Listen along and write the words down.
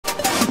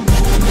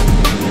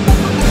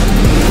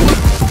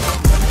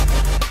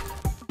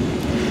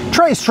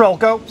Trace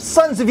Trylko,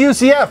 Sons of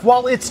UCF.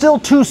 While it's still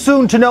too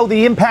soon to know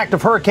the impact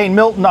of Hurricane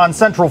Milton on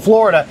Central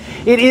Florida,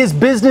 it is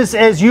business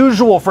as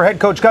usual for head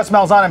coach Gus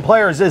Malzahn and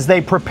players as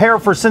they prepare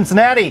for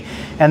Cincinnati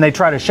and they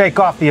try to shake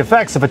off the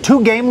effects of a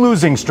two-game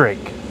losing streak.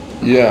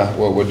 Yeah,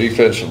 well,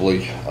 defensively,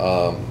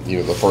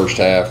 the first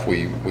half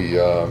we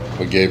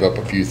gave up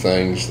a few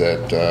things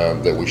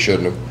that we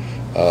shouldn't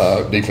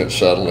have. Defense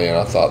settled in.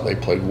 I thought they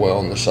played well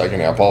in the second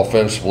half.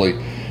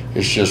 Offensively,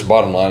 it's just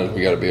bottom line is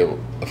we got to be able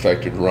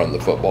effective to run the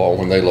football.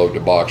 When they load the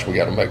box, we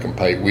got to make them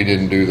pay. We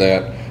didn't do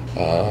that,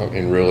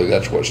 and really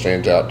that's what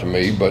stands out to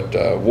me. But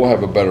we'll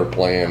have a better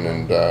plan,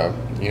 and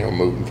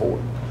moving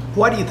forward.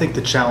 Why do you think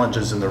the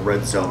challenges in the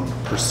red zone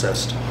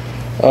persist?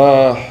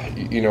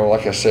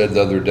 Like I said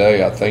the other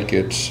day, I think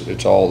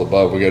it's all the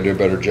above. We got to do a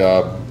better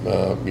job,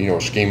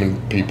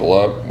 scheming people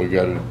up. We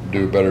got to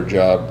do a better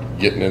job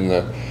getting in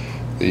the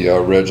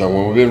red zone.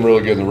 When we've been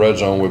really good in the red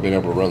zone, we've been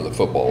able to run the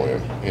football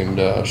in,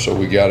 and so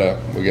we gotta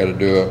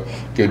do a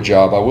good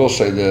job. I will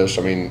say this: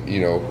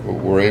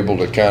 we're able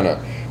to kind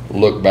of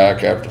look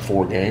back after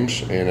 4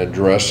 games and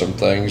address some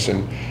things,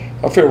 and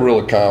I feel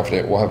really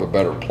confident we'll have a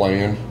better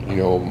plan,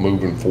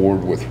 moving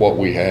forward with what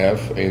we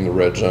have in the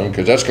red zone,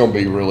 because that's going to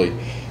be really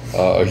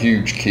a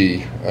huge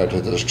key to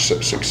the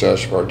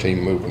success of our team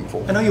moving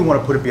forward. I know you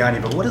want to put it behind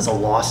you, but what does a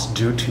loss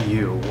do to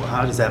you?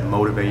 How does that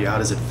motivate you? How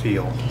does it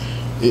feel?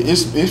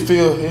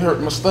 It hurt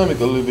my stomach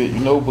a little bit,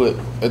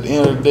 but at the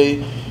end of the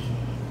day,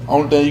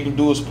 only thing you can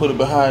do is put it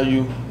behind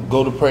you,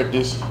 go to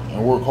practice,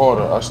 and work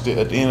harder. At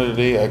the end of the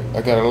day,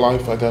 I got a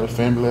life, I got a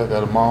family, I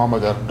got a mom, I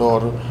got a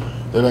daughter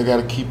that I got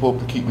to keep up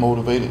and keep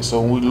motivated.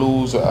 So when we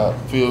lose, I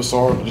feel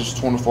sorry. Just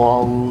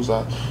 24-hour rules.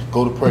 I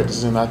go to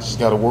practice and I just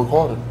got to work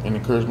harder and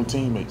encourage my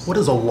teammates. What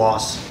does a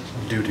loss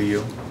do to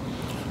you?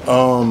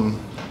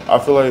 I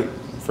feel like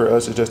for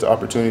us, it's just an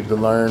opportunity to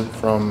learn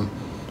from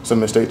some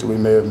mistakes that we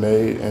may have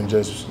made and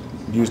just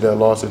use that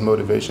loss as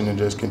motivation and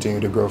just continue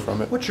to grow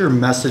from it. What's your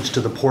message to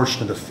the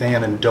portion of the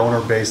fan and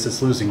donor base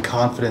that's losing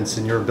confidence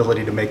in your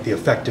ability to make the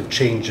effective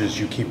changes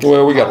you keep?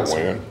 Well, we got to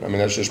win.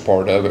 That's just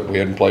part of it. We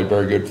hadn't played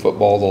very good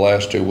football the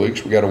last 2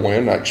 weeks. We got to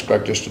win. I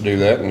expect us to do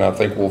that, and I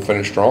think we'll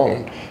finish strong,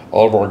 and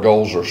all of our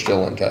goals are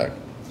still intact.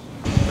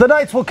 The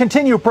Knights will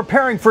continue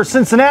preparing for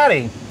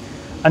Cincinnati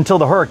until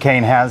the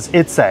Hurricane has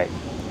its say.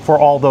 For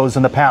all those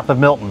in the path of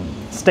Milton,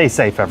 stay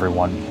safe,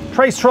 everyone.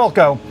 Trace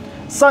Trylko,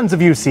 Sons of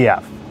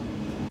UCF.